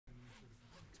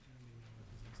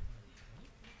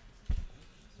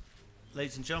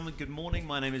Ladies and gentlemen, good morning.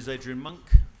 My name is Adrian Monck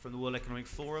from the World Economic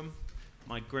Forum.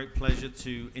 My great pleasure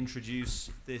to introduce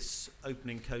this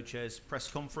opening co-chairs press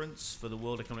conference for the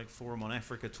World Economic Forum on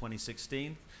Africa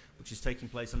 2016, which is taking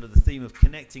place under the theme of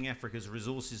Connecting Africa's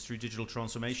Resources Through Digital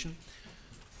Transformation.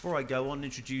 Before I go on and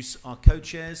introduce our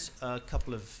co-chairs, a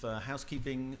couple of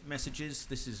housekeeping messages.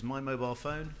 This is my mobile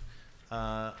phone.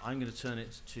 I'm going to turn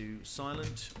it to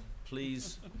silent.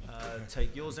 Please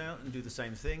take yours out and do the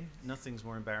same thing. Nothing's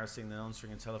more embarrassing than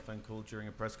answering a telephone call during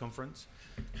a press conference.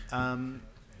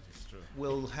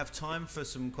 We'll have time for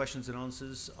some questions and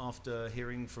answers after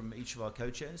hearing from each of our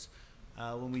co-chairs.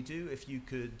 When we do, if you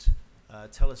could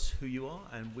tell us who you are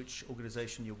and which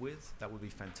organization you're with, that would be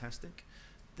fantastic.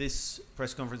 This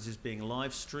press conference is being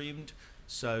live streamed,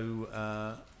 so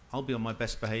I'll be on my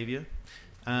best behavior.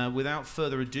 Without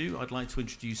further ado, I'd like to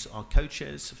introduce our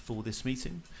co-chairs for this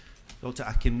meeting. Dr.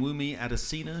 Akinwumi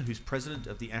Adesina, who's President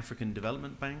of the African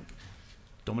Development Bank.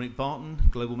 Dominic Barton,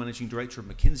 Global Managing Director of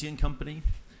McKinsey & Company.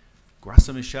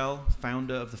 Machel,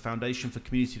 Founder of the Foundation for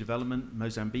Community Development,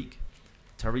 Mozambique.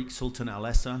 Tarek Sultan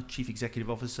Essa, Chief Executive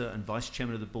Officer and Vice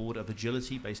Chairman of the Board of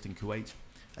Agility, based in Kuwait.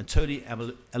 And Tony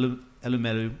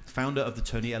Elumelu, Founder of the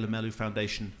Tony Elumelu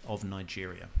Foundation of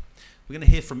Nigeria. We're going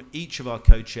to hear from each of our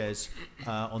co-chairs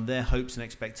on their hopes and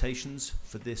expectations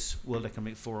for this World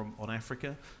Economic Forum on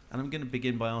Africa. And I'm going to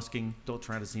begin by asking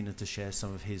Dr. Adesina to share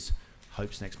some of his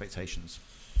hopes and expectations.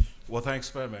 Well, thanks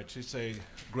very much. It's a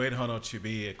great honor to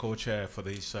be a co-chair for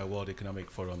this World Economic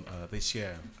Forum this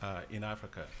year in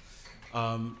Africa.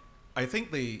 I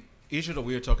think the issue that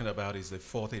we're talking about is the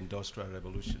fourth industrial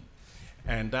revolution.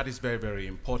 And that is very, very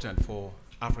important for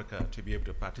Africa to be able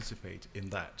to participate in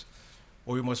that.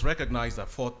 Well, we must recognize that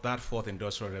that fourth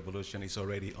industrial revolution is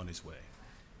already on its way.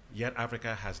 Yet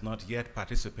Africa has not yet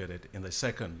participated in the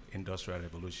second industrial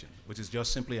revolution, which is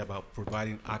just simply about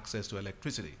providing access to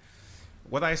electricity.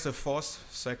 Whether it's the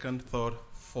first, second, third,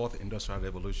 fourth industrial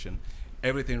revolution,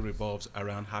 everything revolves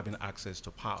around having access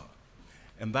to power.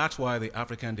 And that's why the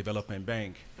African Development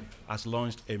Bank has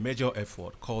launched a major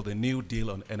effort called the New Deal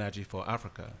on Energy for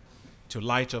Africa to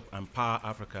light up and power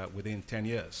Africa within 10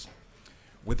 years.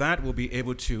 With that, we'll be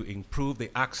able to improve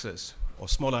the access of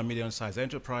small and medium-sized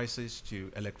enterprises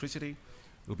to electricity.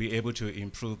 We'll be able to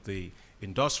improve the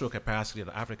industrial capacity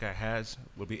that Africa has.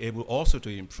 We'll be able also to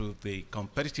improve the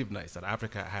competitiveness that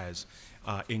Africa has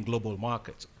in global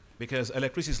markets. Because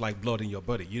electricity is like blood in your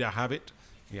body. You don't have it,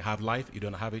 you have life. You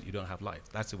don't have it, you don't have life.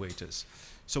 That's the way it is.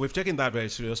 So we've taken that very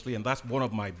seriously, and that's one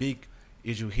of my big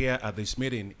issues here at this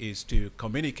meeting, is to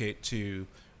communicate to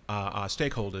our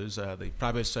stakeholders, the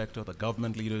private sector, the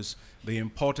government leaders, the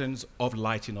importance of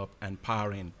lighting up and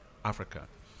powering Africa.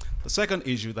 The second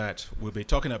issue that we'll be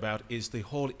talking about is the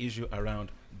whole issue around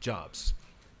jobs.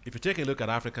 If you take a look at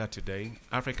Africa today,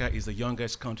 Africa is the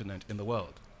youngest continent in the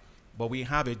world, but we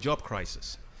have a job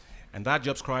crisis. And that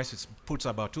jobs crisis puts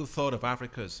about 2/3 of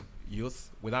Africa's youth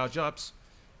without jobs.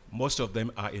 Most of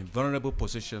them are in vulnerable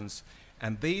positions,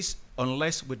 and these,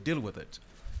 unless we deal with it,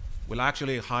 will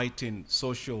actually heighten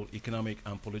social, economic,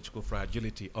 and political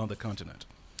fragility on the continent.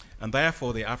 And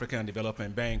therefore, the African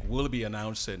Development Bank will be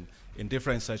announcing in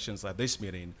different sessions at this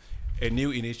meeting a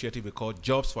new initiative we call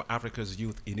Jobs for Africa's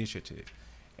Youth Initiative.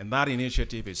 And that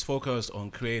initiative is focused on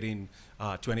creating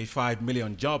 25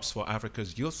 million jobs for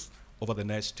Africa's youth over the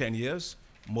next 10 years.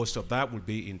 Most of that will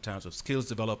be in terms of skills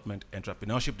development,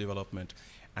 entrepreneurship development,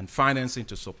 and financing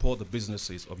to support the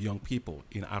businesses of young people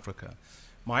in Africa.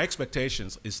 My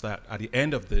expectations is that at the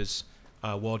end of this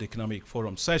World Economic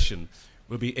Forum session,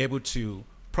 we'll be able to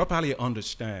properly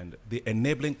understand the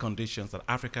enabling conditions that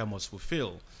Africa must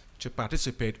fulfill to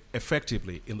participate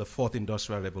effectively in the fourth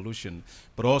industrial revolution,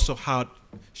 but also how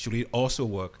should it also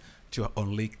work to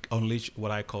unleash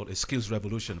what I call a skills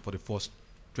revolution for the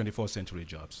 21st century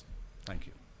jobs. Thank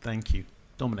you. Thank you.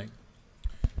 Dominic.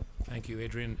 Thank you,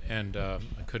 Adrian. And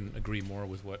I couldn't agree more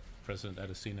with what President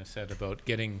Adesina said about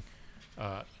getting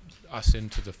us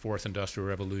into the fourth industrial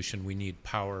revolution. We need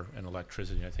power and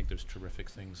electricity. I think there's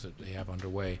terrific things that they have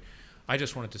underway. I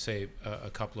just wanted to say a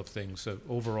couple of things. The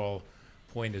overall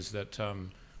point is that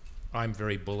I'm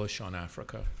very bullish on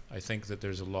Africa. I think that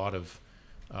there's a lot of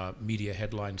media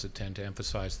headlines that tend to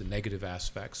emphasize the negative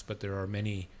aspects, but there are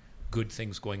many good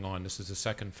things going on. This is the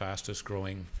second fastest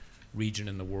growing region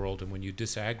in the world, and when you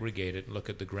disaggregate it and look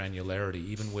at the granularity,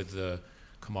 even with the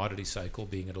commodity cycle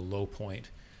being at a low point,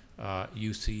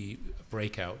 you see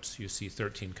breakouts. You see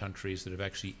 13 countries that have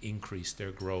actually increased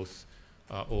their growth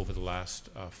over the last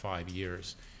 5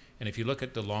 years. And if you look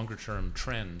at the longer term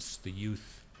trends, the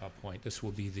youth point, this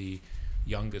will be the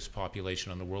youngest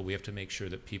population in the world. We have to make sure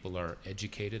that people are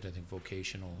educated. I think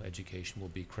vocational education will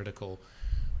be critical.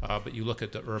 But you look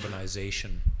at the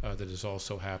urbanization that is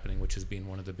also happening, which has been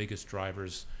one of the biggest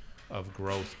drivers of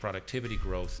growth, productivity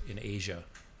growth in Asia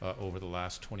over the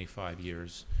last 25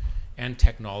 years. And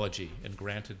technology, and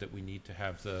granted that we need to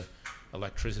have the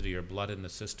electricity or blood in the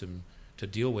system to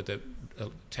deal with it.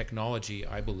 Technology,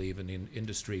 I believe, in the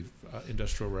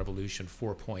industrial revolution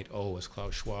 4.0, as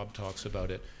Klaus Schwab talks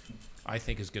about it, I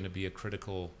think is going to be a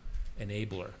critical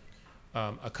enabler.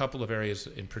 A couple of areas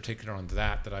in particular on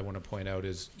that I want to point out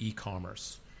is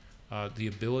e-commerce. The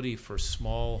ability for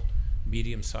small,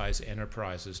 medium-sized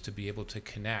enterprises to be able to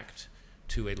connect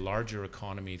to a larger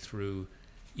economy through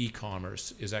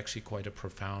e-commerce is actually quite a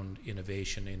profound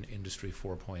innovation in Industry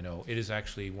 4.0. It is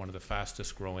actually one of the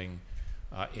fastest growing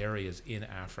areas in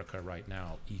Africa right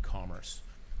now, e-commerce.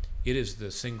 It is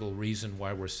the single reason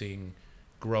why we're seeing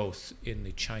growth in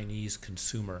the Chinese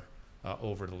consumer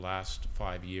over the last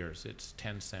 5 years. It's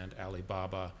Tencent,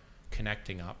 Alibaba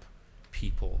connecting up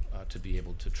people to be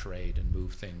able to trade and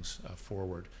move things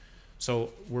forward.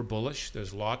 So we're bullish.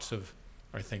 There's lots of,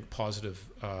 I think, positive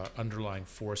underlying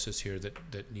forces here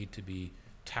that need to be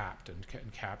tapped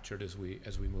and captured as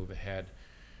we move ahead.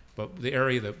 But the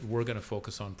area that we're going to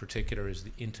focus on particular is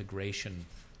the integration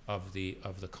of the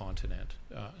continent.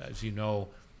 As you know,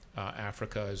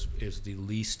 Africa is the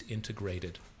least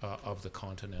integrated of the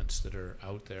continents that are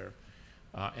out there.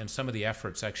 And some of the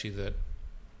efforts actually that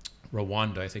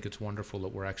Rwanda, I think it's wonderful that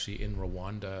we're actually in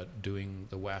Rwanda doing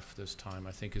the WEF this time,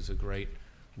 I think is a great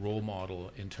role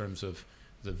model in terms of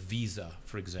the visa,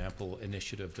 for example,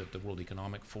 initiative that the World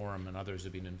Economic Forum and others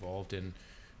have been involved in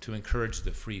to encourage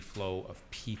the free flow of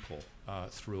people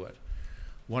through it.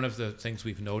 One of the things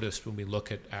we've noticed when we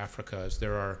look at Africa is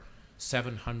there are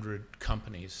 700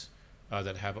 companies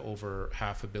that have over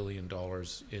 $500 million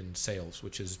in sales,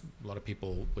 which is, a lot of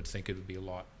people would think it would be a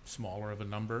lot smaller of a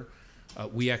number.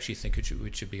 We actually think it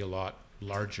should be a lot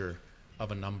larger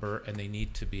of a number, and they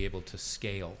need to be able to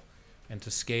scale. And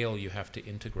to scale, you have to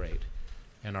integrate.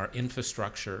 And our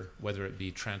infrastructure, whether it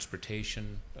be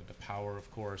transportation, the power,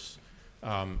 of course,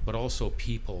 but also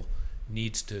people,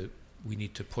 we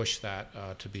need to push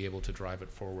that to be able to drive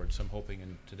it forward. So I'm hoping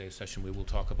in today's session we will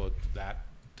talk about that,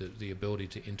 the ability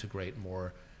to integrate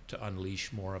more, to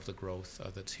unleash more of the growth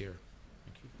that's here.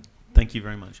 Thank you. Thank you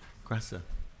very much. Grac.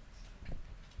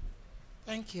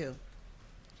 Thank you.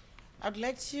 I'd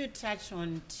like to touch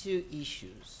on two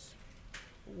issues.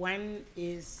 One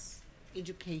is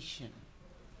education.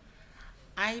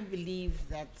 I believe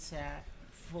that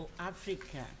for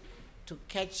Africa to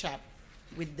catch up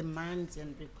with demands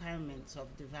and requirements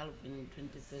of development in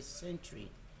the 21st century,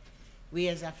 we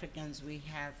as Africans, we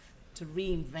have to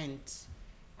reinvent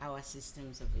our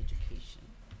systems of education.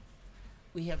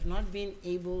 We have not been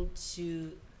able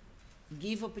to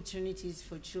give opportunities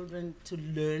for children to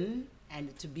learn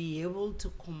and to be able to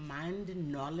command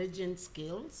knowledge and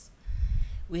skills.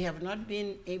 We have not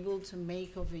been able to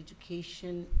make of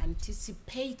education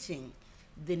anticipating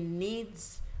the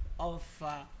needs of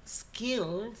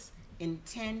skills in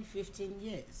 10, 15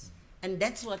 years. And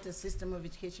that's what a system of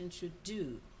education should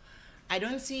do. I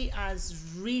don't see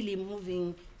us really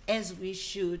moving as we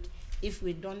should if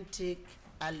we don't take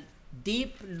a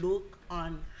deep look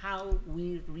on how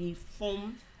we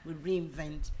reform, we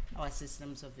reinvent our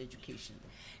systems of education.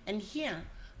 And here,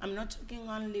 I'm not talking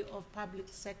only of public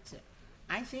sector.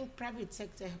 I think private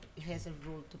sector has a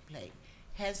role to play,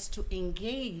 has to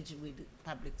engage with the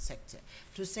public sector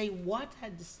to say what are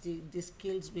the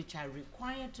skills which are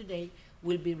required today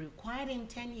will be required in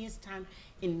 10 years' time,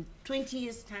 in 20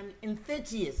 years' time, in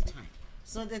 30 years' time,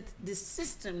 so that the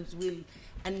systems will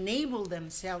enable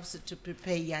themselves to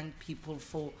prepare young people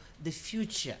for the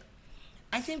future.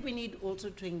 I think we need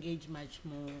also to engage much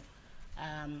more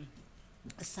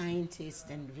scientists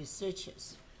and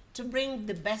researchers to bring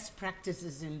the best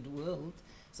practices in the world,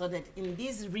 so that in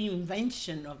this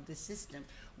reinvention of the system,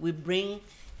 we bring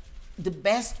the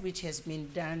best which has been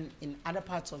done in other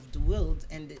parts of the world,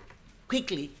 and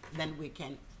quickly then we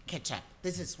can catch up.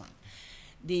 This is one.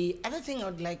 The other thing I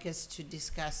would like us to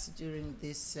discuss during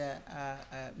these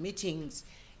meetings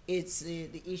is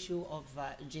the issue of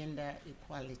gender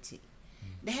equality.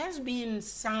 There has been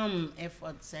some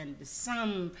efforts and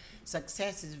some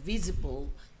successes visible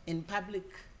in public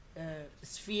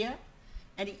sphere,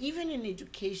 and even in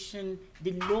education,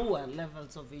 the lower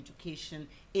levels of education,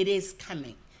 it is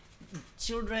coming.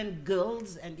 Children,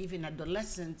 girls, and even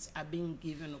adolescents are being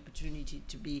given opportunity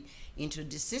to be into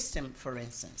the system, for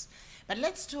instance. But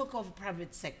let's talk of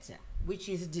private sector, which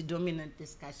is the dominant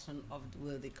discussion of the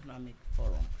World Economic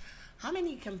Forum. How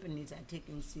many companies are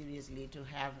taken seriously to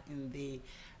have in the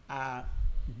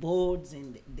boards,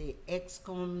 in the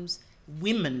ExComs,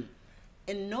 women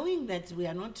And knowing that we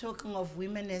are not talking of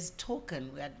women as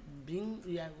token,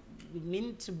 we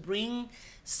mean to bring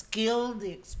skill,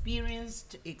 the experience,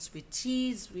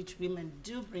 expertise, which women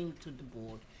do bring to the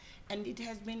board. And it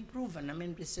has been proven. I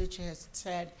mean, research has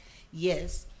said,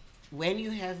 yes, when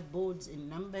you have boards in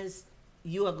numbers,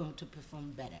 you are going to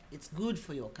perform better. It's good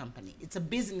for your company. It's a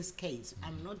business case.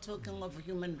 I'm not talking of a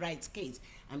human rights case.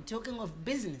 I'm talking of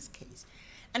business case.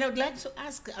 And I would like to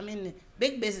ask, I mean,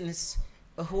 big business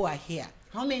who are here,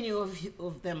 how many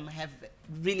of them have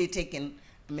really taken,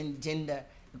 I mean, gender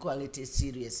equality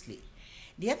seriously?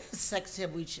 The other sector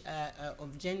which,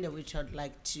 of gender which I'd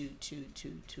like to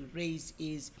raise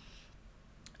is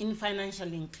in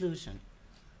financial inclusion.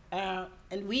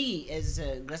 And we, as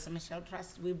Grac Machel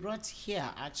Trust, we brought here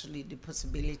actually the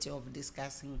possibility of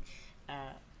discussing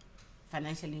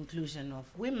financial inclusion of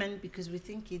women, because we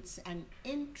think it's an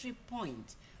entry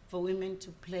point for women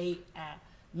to play a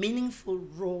meaningful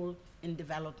role in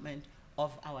development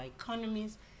of our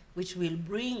economies, which will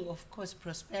bring, of course,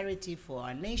 prosperity for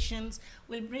our nations,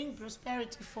 will bring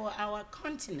prosperity for our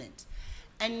continent.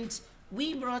 And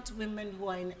we brought women who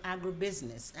are in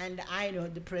agribusiness, and I know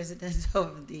the president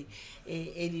of the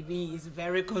AfDB is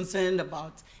very concerned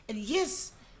about. And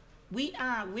yes,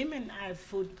 women are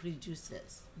food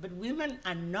producers, but women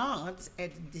are not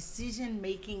at the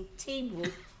decision-making table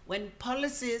when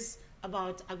policies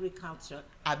about agriculture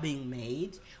are being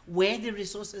made, where the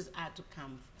resources are to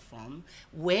come from,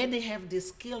 where they have the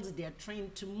skills they are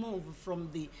trained to move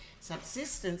from the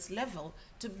subsistence level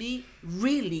to be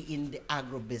really in the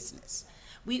agribusiness.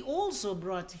 We also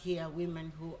brought here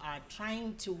women who are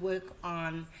trying to work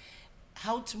on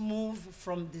how to move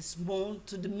from the small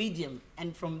to the medium,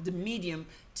 and from the medium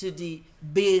to the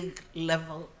big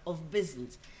level of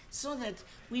business, so that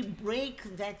we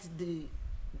break that the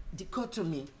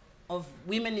dichotomy of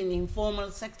women in the informal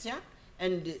sector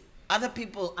and other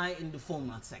people are in the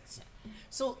formal sector.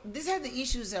 So these are the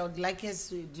issues I would like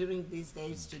us during these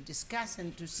days to discuss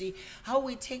and to see how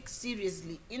we take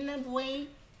seriously. In a way,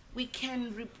 we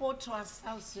can report to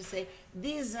ourselves to say,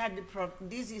 this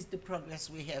is the progress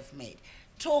we have made.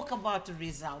 Talk about the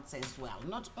results as well,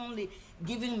 not only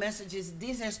giving messages,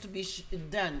 this has to be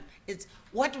done. It's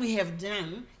what we have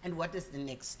done and what is the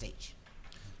next stage.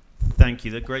 Thank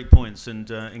you. They're great points. And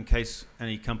in case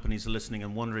any companies are listening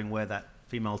and wondering where that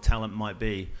female talent might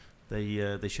be,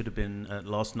 they should have been at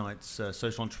last night's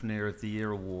Social Entrepreneur of the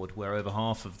Year award, where over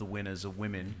half of the winners are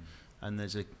women. And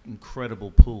there's an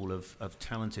incredible pool of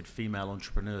talented female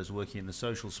entrepreneurs working in the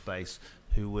social space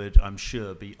who would, I'm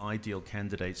sure, be ideal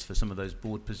candidates for some of those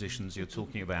board positions you're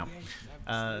talking about.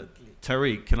 Yes,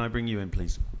 Tarek, can I bring you in,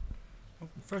 please? Well,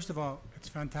 first of all, it's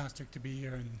fantastic to be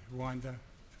here in Rwanda.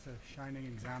 It's a shining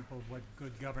example of what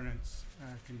good governance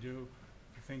can do.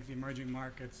 I think the emerging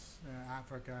markets,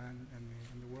 Africa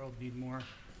and the world need more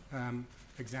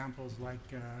examples like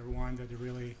Rwanda to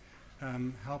really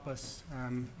help us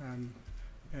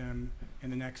in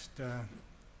the next,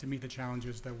 to meet the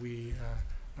challenges that we,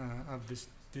 of this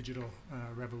digital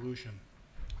revolution.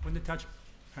 I want to touch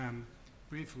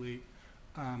briefly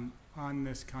on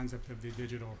this concept of the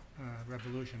digital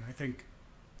revolution. I think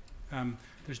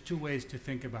there's two ways to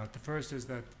think about it. The first is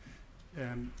that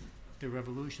the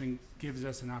revolution gives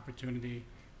us an opportunity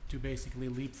to basically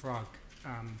leapfrog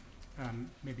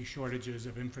maybe shortages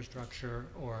of infrastructure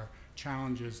or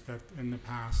challenges that in the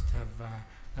past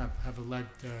have led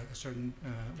to a certain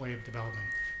way of development.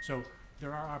 So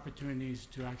there are opportunities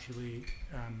to actually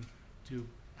to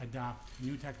adopt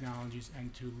new technologies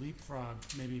and to leapfrog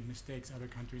maybe mistakes other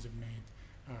countries have made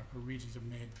or regions have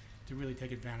made to really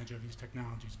take advantage of these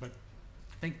technologies. But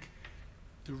I think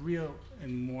the real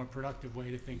and more productive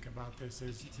way to think about this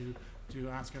is to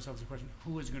ask ourselves the question,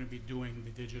 who is going to be doing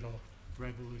the digital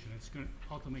revolution? It's going to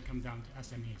ultimately come down to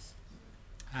SMEs.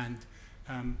 And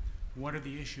what are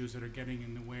the issues that are getting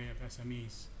in the way of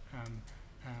SMEs?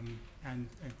 And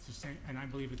it's the same, and I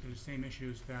believe that they're the same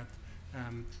issues that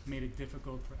made it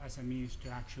difficult for SMEs to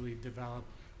actually develop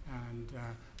and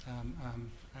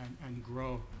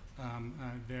grow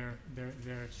their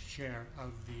share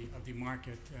of the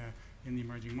market in the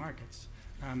emerging markets.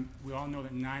 We all know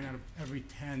that 9 out of every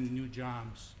 10 new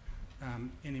jobs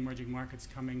in the emerging markets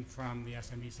coming from the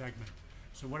SME segment.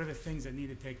 So what are the things that need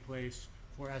to take place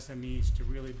for SMEs to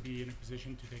really be in a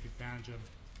position to take advantage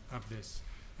of this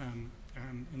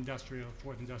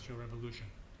fourth industrial revolution?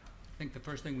 I think the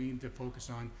first thing we need to focus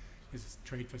on is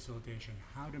trade facilitation.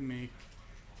 How to make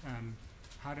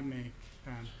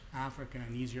Africa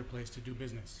an easier place to do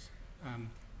business.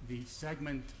 The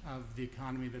segment of the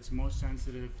economy that's most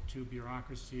sensitive to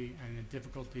bureaucracy and the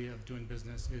difficulty of doing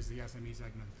business is the SME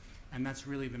segment. And that's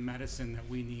really the medicine that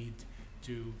we need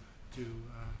to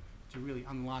really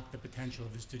unlock the potential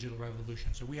of this digital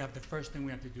revolution. So the first thing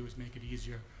we have to do is make it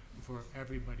easier for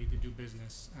everybody to do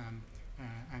business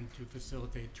and to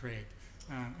facilitate trade.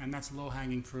 And that's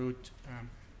low-hanging fruit.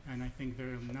 And I think there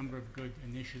are a number of good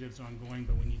initiatives ongoing,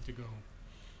 but we need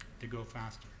to go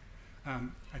faster.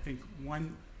 I think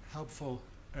one helpful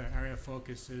area of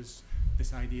focus is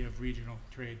this idea of regional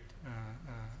trade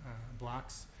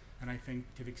blocks. And I think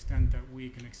to the extent that we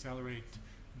can accelerate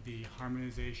the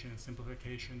harmonization and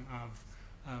simplification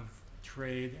of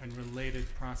trade and related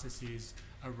processes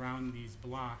around these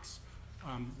blocks,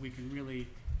 we can really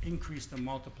increase the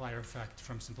multiplier effect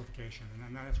from simplification.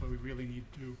 And that's what we really need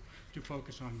to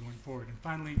focus on going forward. And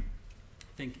finally,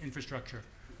 I think infrastructure.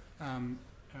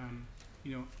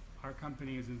 Our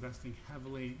company is investing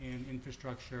heavily in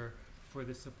infrastructure for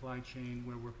the supply chain,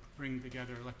 where we're bringing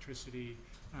together electricity,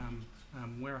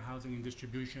 warehousing and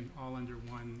distribution all under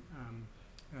one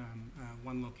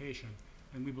location.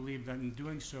 And we believe that in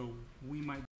doing so, we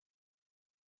might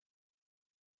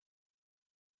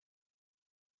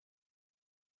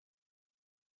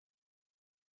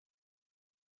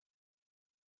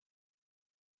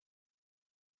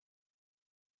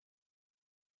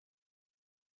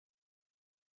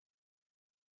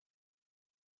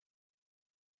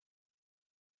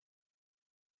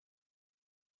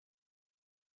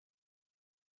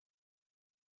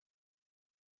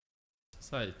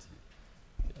society.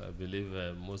 I believe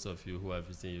most of you who have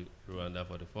visited Rwanda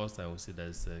for the first time will see that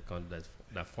it's a country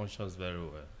that functions very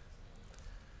well.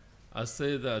 I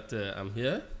say that I'm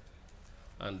here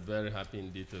and very happy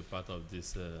indeed to be part of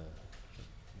this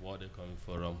World Economic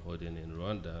Forum holding in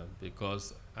Rwanda,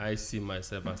 because I see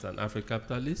myself as an African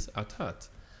capitalist at heart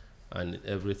and in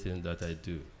everything that I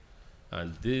do.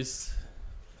 And this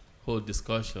whole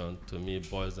discussion to me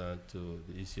boils down to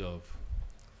the issue of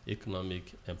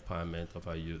economic empowerment of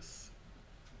our youth.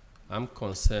 I'm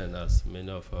concerned, as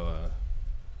many of our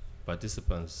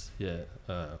participants here,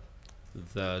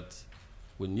 that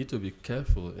we need to be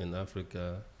careful in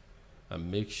Africa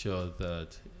and make sure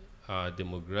that our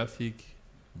demographic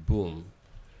boom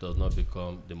does not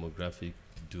become demographic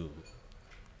doom.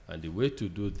 And the way to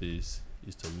do this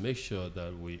is to make sure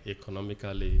that we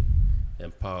economically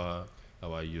empower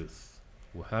our youth.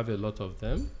 We have a lot of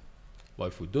them, but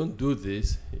if we don't do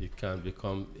this, it can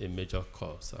become a major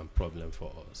cause and problem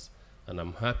for us. And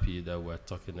I'm happy that we're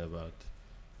talking about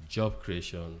job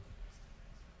creation,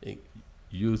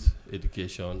 youth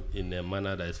education in a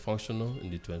manner that is functional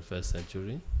in the 21st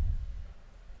century,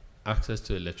 access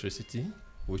to electricity,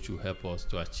 which will help us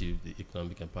to achieve the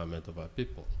economic empowerment of our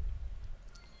people.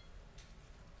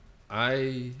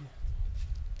 I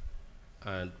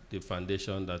and the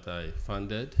foundation that I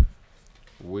founded,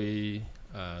 we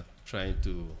are trying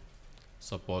to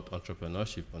support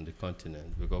entrepreneurship on the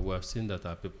continent, because we have seen that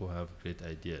our people have great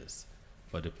ideas,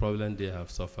 but the problem they have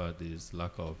suffered is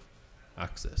lack of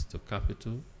access to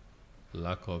capital,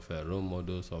 lack of role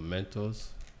models or mentors,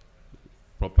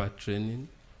 proper training.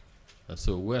 And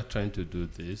so we're trying to do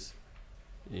this.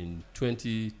 In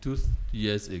 22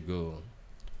 years ago,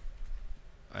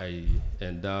 I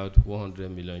endowed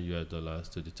 $100 million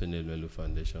to the Elumelu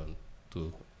Foundation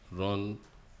to run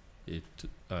an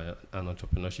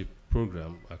entrepreneurship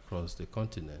program across the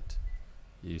continent.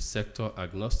 It's sector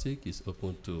agnostic, it's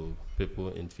open to people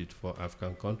in 54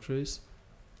 African countries.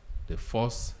 The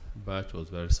first batch was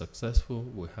very successful.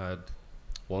 We had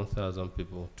 1,000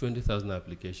 people, 20,000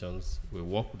 applications. We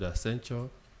worked with Accenture.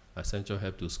 Accenture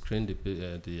helped to screen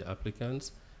the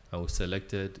applicants, and we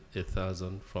selected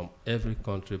 1,000 from every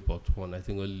country but one, I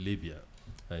think only Libya,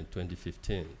 in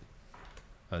 2015.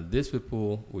 And these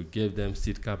people, we gave them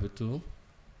seed capital,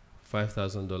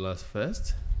 $5,000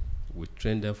 first. We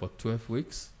trained them for 12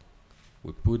 weeks.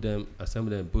 We put them,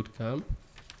 assembled them in boot camp,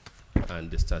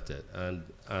 and they started. And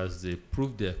as they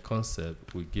proved their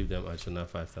concept, we give them additional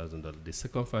 $5,000. The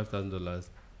second $5,000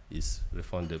 is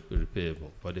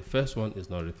repayable. But the first one is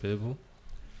not repayable,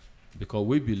 because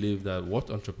we believe that what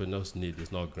entrepreneurs need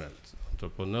is not grants.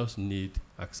 Entrepreneurs need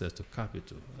access to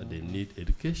capital, and they need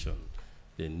education.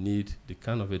 They need the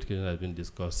kind of education that has been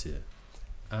discussed here.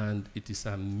 And it is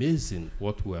amazing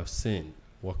what we have seen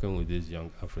working with these young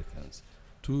Africans.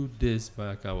 2 days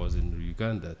back, I was in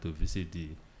Uganda to visit the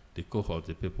cohort,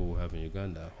 the people we have in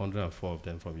Uganda, 104 of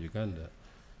them from Uganda.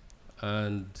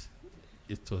 And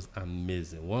it was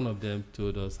amazing. One of them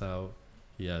told us how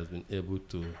he has been able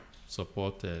to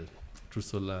support through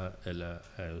solar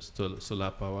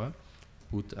power,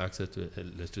 put access to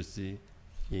electricity,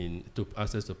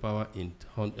 access to power in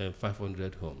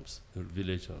 500 homes,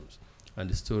 village homes. And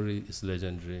the story is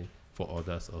legendary for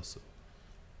others also.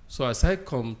 So as I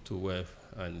come to work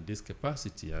in this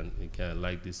capacity, and again, I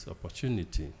like this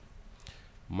opportunity,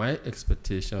 my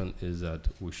expectation is that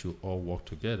we should all work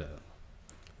together.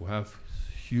 We have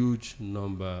huge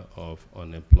number of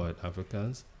unemployed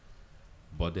Africans,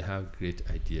 but they have great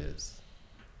ideas.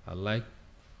 I like,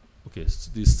 okay, so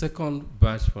the second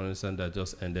batch, for instance, that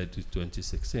just ended in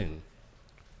 2016,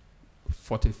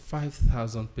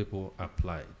 45,000 people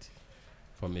applied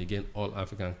from, again, all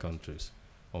African countries.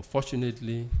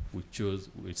 Unfortunately, we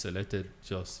selected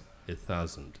just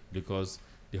 1,000 because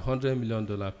the $100 million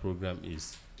program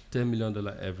is $10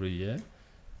 million every year,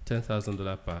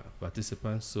 $10,000 per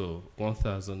participant, so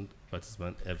 1,000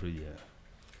 participants every year.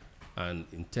 And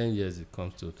in 10 years, it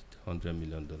comes to $100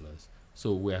 million.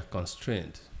 So we are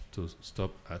constrained to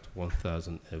stop at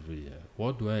 1,000 every year.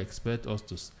 What do I expect us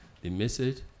to, the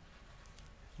message?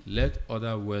 Let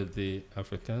other wealthy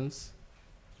Africans,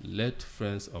 let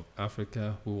friends of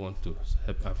Africa who want to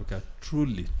help Africa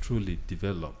truly, truly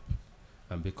develop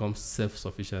and become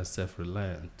self-sufficient,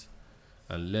 self-reliant,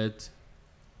 and let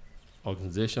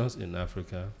organizations in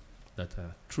Africa that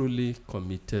are truly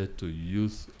committed to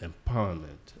youth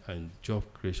empowerment and job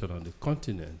creation on the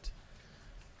continent.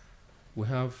 We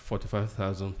have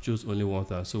 45,000, choose only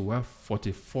 1,000, so we have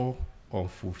 44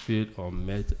 unfulfilled or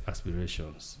met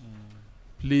aspirations.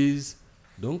 Please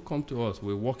don't come to us.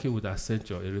 We're working with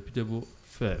Accenture, a reputable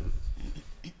firm.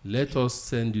 Let us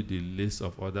send you the list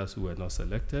of others who were not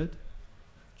selected.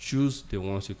 Choose the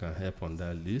ones you can help on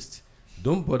that list.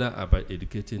 Don't bother about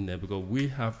educating them because we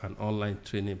have an online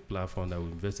training platform that we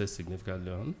invested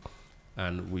significantly on,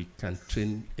 and we can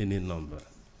train any number.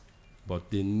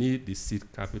 But they need the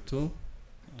seed capital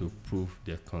to prove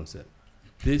their concept.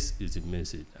 This is the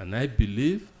message. And I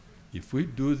believe if we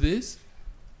do this,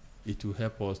 it will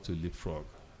help us to leapfrog,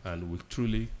 and we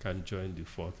truly can join the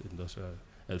fourth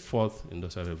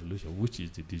industrial revolution, which is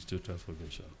the digital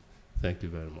transformation. Thank you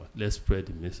very much. Let's spread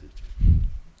the message.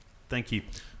 Thank you.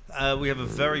 We have a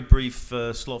very brief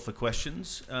slot for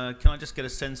questions. Can I just get a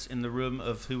sense in the room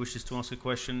of who wishes to ask a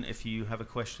question? If you have a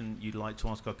question you'd like to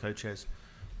ask our co-chairs,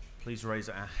 please raise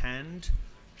a hand,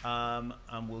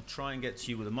 and we'll try and get to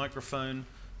you with a microphone.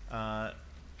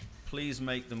 Please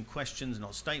make them questions,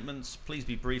 not statements. Please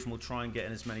be brief, and we'll try and get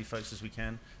in as many folks as we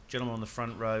can. Gentlemen on the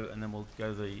front row, and then we'll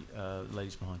go the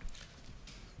ladies behind.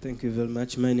 Thank you very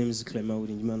much. My name is Clement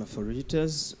Uringimana for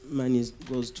Reuters. Mine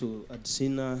goes to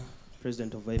Adesina,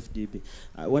 President of AfDB.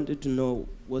 I wanted to know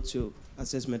what's your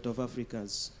assessment of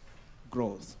Africa's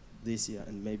growth this year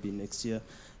and maybe next year.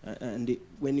 And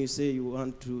when you say you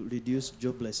want to reduce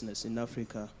joblessness in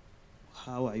Africa,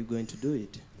 how are you going to do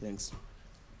it? Thanks.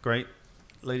 Great.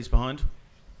 Ladies behind.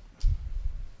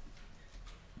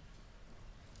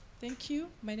 Thank you.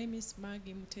 My name is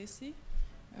Maggie Mutesi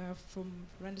from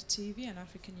Rwanda TV and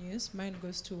African News. Mine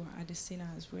goes to Adesina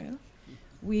as well.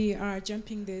 We are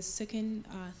jumping the second,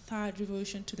 third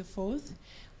revolution to the fourth,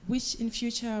 which in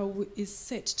future is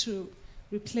set to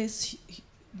replace,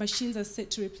 machines are set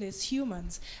to replace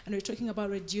humans, and we're talking about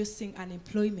reducing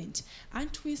unemployment.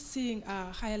 Aren't we seeing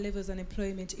higher levels of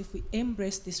unemployment if we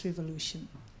embrace this revolution?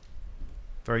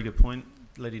 Very good point.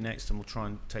 Lady next, and we'll try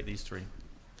and take these three.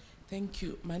 Thank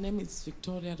you. My name is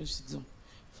Victoria Rushidzo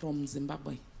from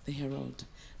Zimbabwe, the Herald.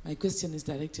 My question is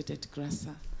directed at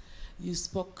Grac.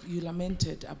 You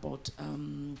lamented about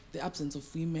the absence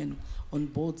of women on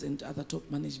boards and other top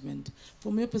management.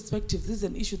 From your perspective, this is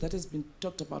an issue that has been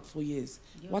talked about for years.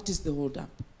 Yep. What is the hold-up?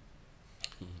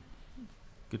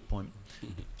 Good point.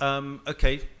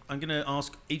 Okay, I'm going to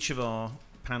ask each of our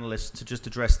panelists to just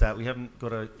address that. We haven't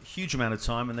got a huge amount of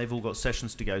time, and they've all got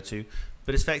sessions to go to.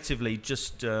 But effectively,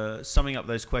 just summing up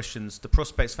those questions, the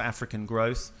prospects for African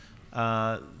growth,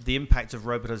 the impact of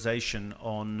robotization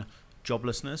on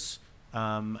joblessness,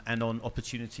 and on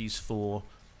opportunities for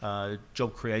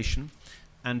job creation.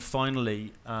 And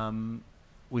finally,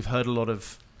 we've heard a lot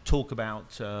of talk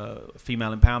about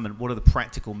female empowerment. What are the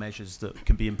practical measures that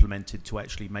can be implemented to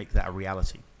actually make that a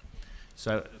reality?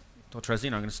 So, Dr. Adesina,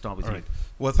 I'm going to start with you. Right.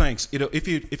 Well, thanks. You know, if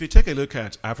you take a look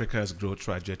at Africa's growth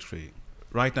trajectory,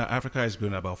 right now Africa is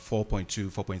growing about 4.2,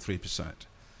 4.3%.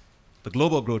 The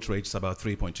global growth rate is about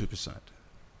 3.2%. If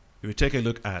you take a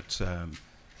look at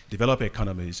developed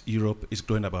economies, Europe is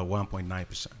growing about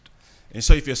 1.9%. And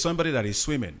so if you're somebody that is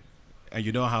swimming and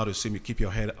you know how to swim, you keep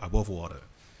your head above water,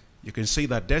 you can see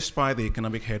that despite the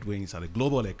economic headwinds that the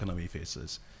global economy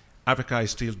faces, Africa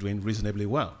is still doing reasonably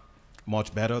well,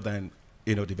 much better than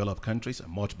developed countries, and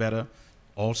much better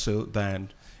also than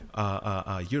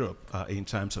Europe in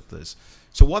terms of this.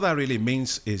 So what that really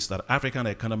means is that African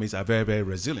economies are very, very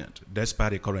resilient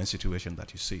despite the current situation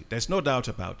that you see. There's no doubt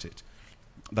about it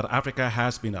that Africa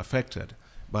has been affected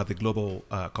by the global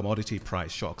commodity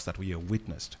price shocks that we have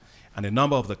witnessed. And a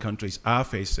number of the countries are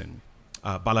facing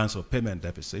balance of payment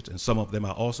deficit, and some of them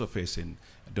are also facing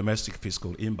domestic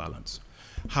fiscal imbalance.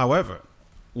 However,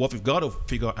 what we've got to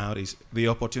figure out is the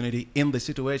opportunity in the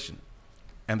situation.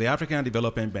 And the African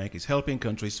Development Bank is helping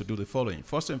countries to do the following.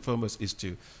 First and foremost is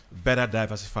to better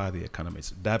diversify the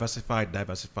economies. Diversify,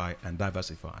 diversify, and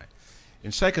diversify.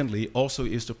 And secondly, also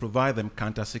is to provide them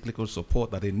counter-cyclical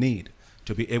support that they need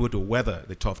to be able to weather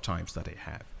the tough times that they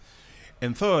have.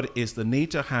 And third is the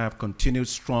need to have continued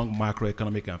strong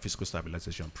macroeconomic and fiscal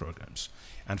stabilization programs.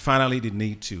 And finally, the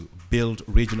need to build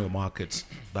regional markets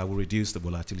that will reduce the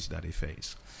volatility that they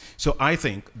face. So I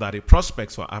think that the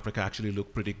prospects for Africa actually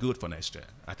look pretty good for next year.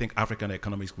 I think African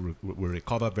economies will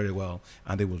recover very well,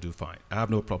 and they will do fine. I have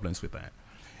no problems with that.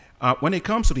 When it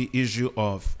comes to the issue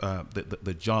of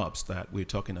the jobs that we're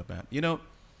talking about, you know,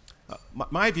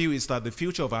 my view is that the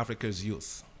future of Africa's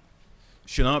youth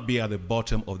should not be at the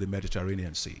bottom of the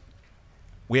Mediterranean Sea.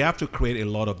 We have to create a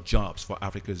lot of jobs for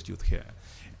Africa's youth here.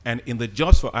 And in the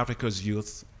Jobs for Africa's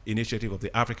Youth initiative of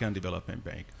the African Development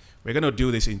Bank, we're going to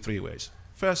do this in 3 ways.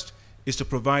 First is to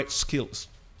provide skills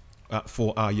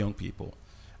for our young people,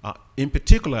 in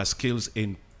particular skills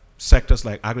in sectors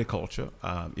like agriculture.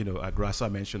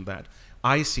 Grac mentioned that.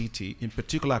 ICT, in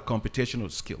particular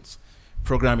computational skills,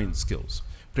 programming skills,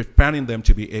 preparing them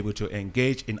to be able to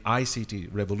engage in ICT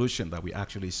revolution that we're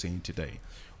actually seeing today.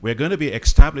 We're going to be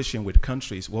establishing with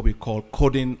countries what we call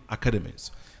coding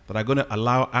academies that are going to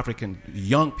allow African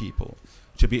young people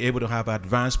to be able to have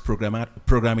advanced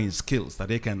programming skills, that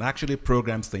they can actually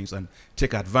program things and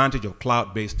take advantage of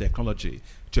cloud-based technology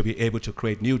to be able to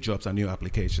create new jobs and new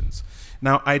applications.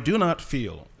 Now, I do not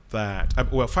feel that,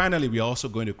 finally, we're also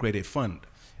going to create a fund,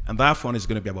 and that fund is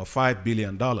going to be about $5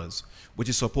 billion, which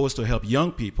is supposed to help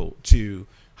young people to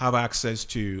have access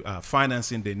to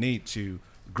financing they need to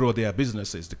grow their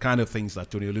businesses, the kind of things that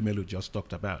Tony Elumelu just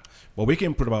talked about. But we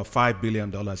can put about $5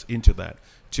 billion into that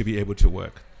to be able to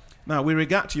work. Now, with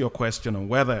regard to your question on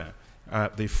whether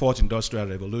the fourth industrial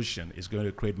revolution is going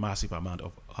to create massive amount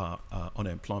of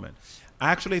unemployment,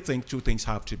 I actually think 2 things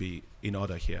have to be in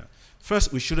order here.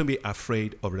 First, we shouldn't be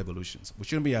afraid of revolutions. We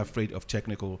shouldn't be afraid of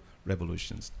technical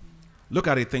revolutions. Look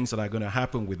at the things that are going to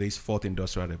happen with this fourth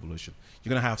industrial revolution.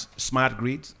 You're going to have smart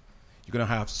grids. You're going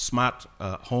to have smart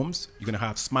homes. You're going to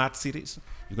have smart cities.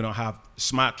 You're going to have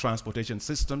smart transportation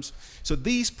systems. So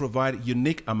these provide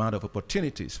unique amount of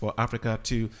opportunities for Africa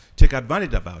to take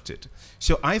advantage about it.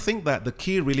 So I think that the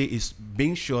key really is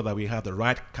being sure that we have the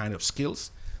right kind of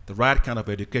skills, the right kind of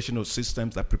educational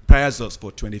systems that prepares us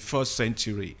for 21st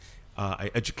century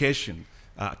education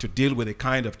to deal with the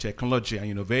kind of technology and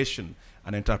innovation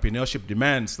and entrepreneurship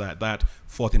demands that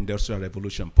fourth industrial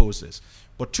revolution poses.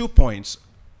 But 2 points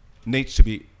needs to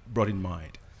be brought in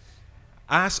mind.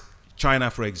 As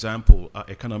China, for example,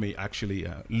 economy actually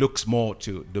looks more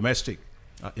to domestic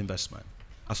investment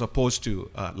as opposed to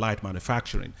light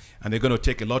manufacturing, and they're going to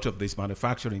take a lot of this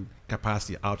manufacturing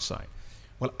capacity outside.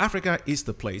 Well, Africa is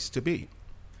the place to be.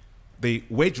 The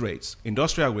wage rates,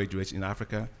 industrial wage rates in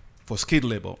Africa for skilled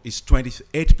labor is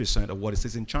 28% of what it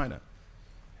is in China.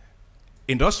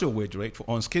 Industrial wage rate for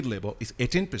unskilled labor is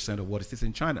 18% of what it is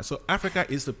in China. So Africa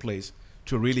is the place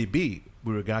to really be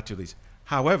with regard to this.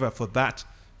 However, for that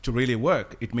to really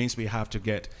work, it means we have to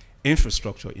get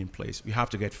infrastructure in place. We have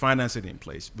to get financing in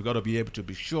place. We've got to be able to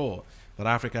be sure that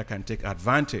Africa can take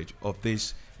advantage of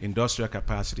this industrial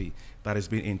capacity that has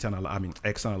been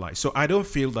externalized. So I don't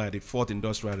feel that the fourth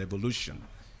industrial revolution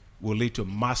will lead to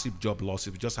massive job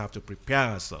losses. We just have to prepare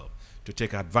ourselves to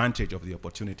take advantage of the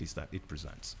opportunities that it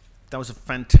presents. That was a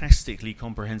fantastically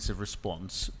comprehensive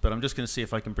response, but I'm just going to see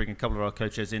if I can bring a couple of our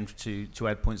co-chairs in to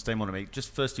add points they want to make. Just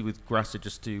firstly with Grac,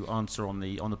 just to answer on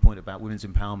the point about women's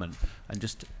empowerment, and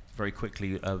just very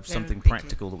quickly something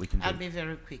practical that we can do. I'll be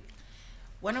very quick.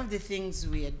 One of the things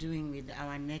we are doing with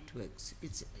our networks,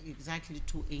 it's exactly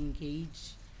to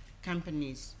engage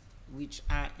companies which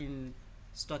are in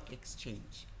stock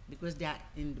exchange, because they are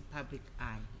in the public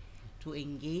eye, to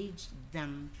engage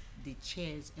them, the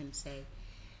chairs, and say,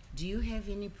 do you have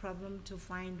any problem to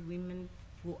find women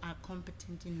who are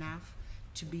competent enough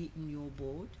to be in your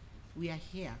board? We are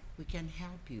here. We can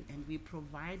help you. And we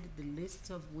provide the lists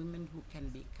of women who can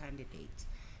be candidates.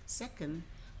 Second,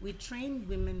 we train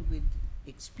women with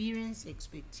experience,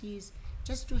 expertise,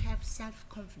 just to have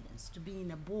self-confidence, to be in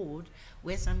a board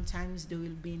where sometimes they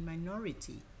will be in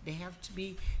minority. They have to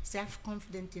be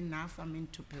self-confident enough,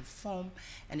 to perform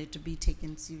and to be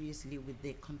taken seriously with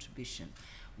their contribution.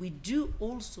 We do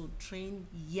also train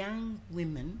young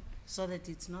women so that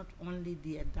it's not only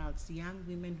the adults, young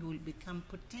women who will become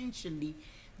potentially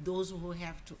those who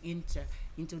have to enter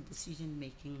into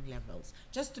decision-making levels.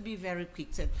 Just to be very quick,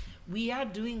 said, we are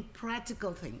doing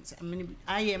practical things. I mean,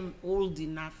 I am old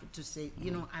enough to say,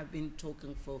 you know, I've been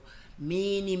talking for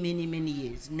many, many, many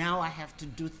years. Now I have to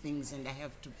do things and I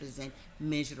have to present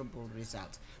measurable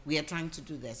results. We are trying to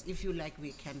do this. If you like,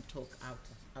 we can talk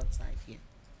outside here.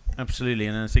 Absolutely,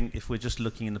 and I think if we're just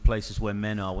looking in the places where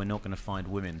men are, we're not going to find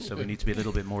women. So we need to be a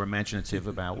little bit more imaginative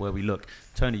about where we look.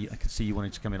 Tony, I can see you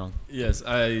wanting to come in on. Yes,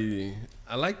 I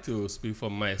like to speak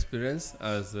from my experience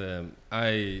as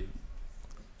I'm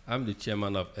the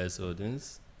chairman of Essa.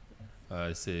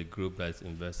 It's a group that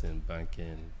invests in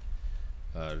banking,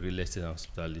 real estate and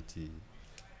hospitality,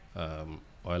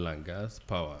 oil and gas,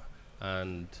 power.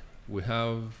 And we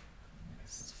have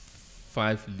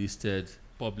 5 listed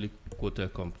public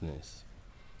quoted companies.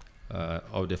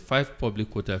 Of the 5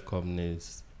 public quoted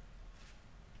companies,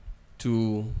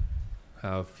 2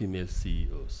 have female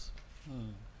CEOs.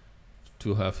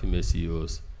 2 have female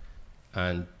CEOs,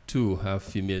 and 2 have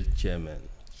female chairmen.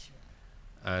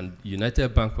 And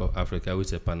United Bank of Africa, which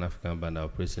is a Pan-African bank that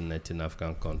operates in 19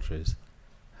 African countries,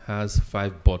 has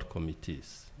 5 board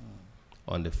committees.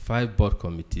 On the 5 board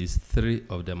committees, 3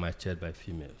 of them are chaired by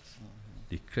females.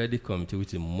 The credit committee, which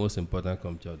is the most important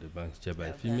committee of the bank, is chaired by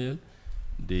a female.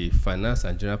 The finance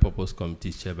and general purpose committee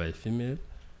is chaired by a female.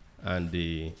 And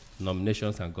the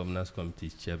nominations and governance committee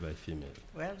is chaired by a female.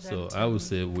 Well, so I would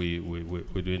say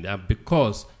we're doing that,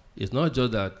 because it's not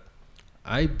just that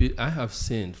I have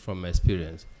seen from my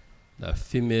experience that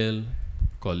female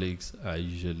colleagues are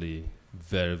usually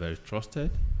very, very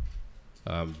trusted,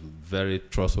 very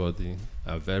trustworthy,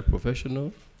 and very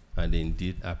professional, and they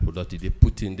indeed are productive.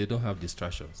 They don't have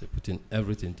distractions. They put in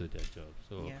everything to their job.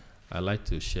 So yeah. I like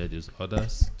to share these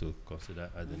others to consider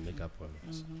as they make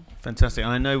appointments. Fantastic.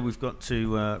 And I know we've got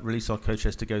to release our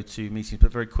co-chairs to go to meetings,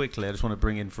 but very quickly, I just want to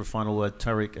bring in for a final word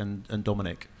Tarek and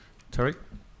Dominic. Tarek?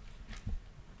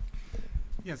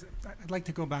 Yes, I'd like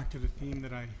to go back to the theme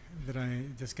that I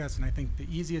discussed, and I think the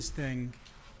easiest thing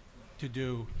to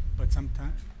do, but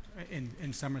sometimes,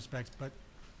 in some respects, but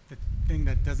the thing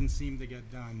that doesn't seem to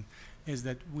get done is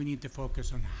that we need to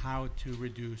focus on how to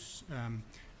reduce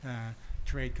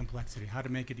trade complexity, how to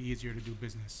make it easier to do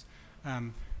business.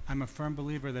 I'm a firm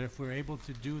believer that if we're able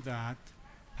to do that,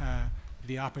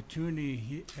 the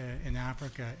opportunity in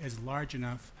Africa is large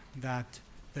enough that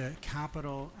the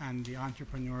capital and the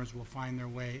entrepreneurs will find their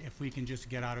way if we can just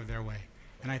get out of their way.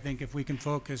 And I think if we can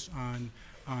focus on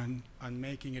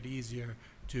making it easier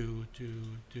to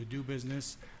do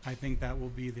business, I think that will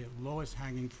be the lowest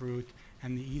hanging fruit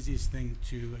and the easiest thing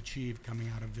to achieve coming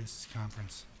out of this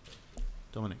conference.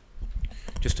 Dominic.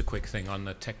 Just a quick thing on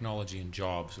the technology and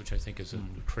jobs, which I think is a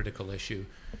critical issue.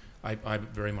 I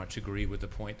very much agree with the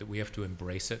point that we have to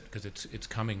embrace it, because it's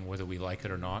coming whether we like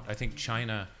it or not. I think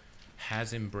China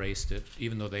has embraced it,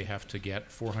 even though they have to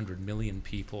get 400 million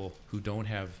people who don't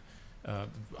have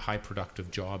high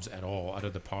productive jobs at all out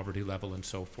of the poverty level and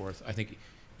so forth. I think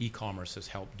e-commerce has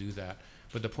helped do that.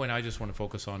 But the point I just want to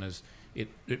focus on is it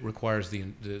requires the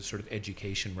sort of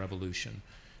education revolution.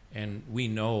 And we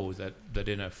know that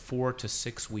in a 4 to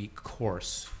 6 week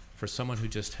course for someone who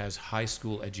just has high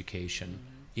school education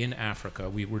in Africa,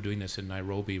 we're doing this in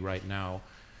Nairobi right now,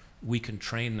 we can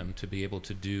train them to be able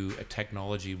to do a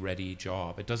technology-ready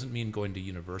job. It doesn't mean going to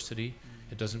university.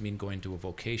 It doesn't mean going to a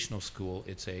vocational school.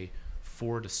 It's a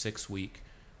 4 to 6 week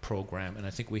program, and I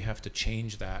think we have to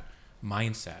change that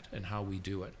mindset and how we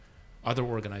do it. Other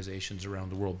organizations around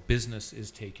the world, business is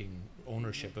taking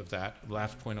ownership of that.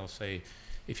 Last point I'll say,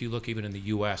 if you look even in the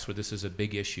US, where this is a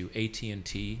big issue,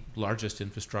 AT&T, largest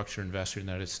infrastructure investor in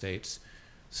the United States,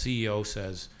 CEO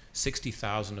says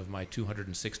 60,000 of my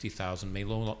 260,000 may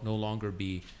no longer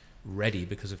be ready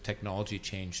because of technology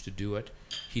change to do it.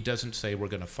 He doesn't say we're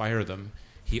going to fire them.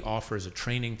 He offers a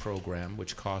training program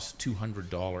which costs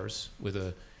 $200 with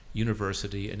a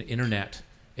university, an internet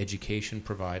education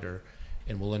provider,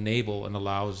 and will enable and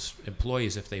allows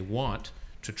employees, if they want,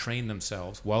 to train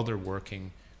themselves while they're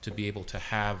working to be able to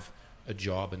have a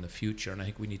job in the future. And I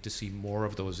think we need to see more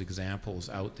of those examples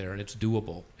out there, and it's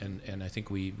doable. And I think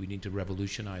we need to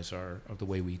revolutionize the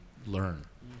way we learn.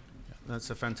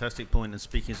 That's a fantastic point, and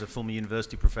speaking as a former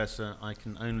university professor, I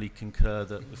can only concur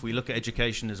that if we look at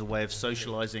education as a way of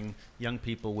socializing young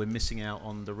people, we're missing out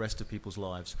on the rest of people's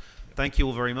lives. Thank you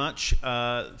all very much.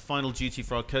 Final duty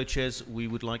for our co-chairs, we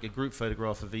would like a group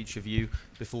photograph of each of you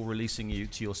before releasing you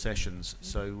to your sessions.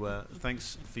 So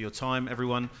thanks for your time,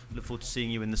 everyone. Look forward to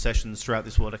seeing you in the sessions throughout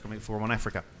this World Economic Forum on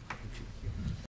Africa.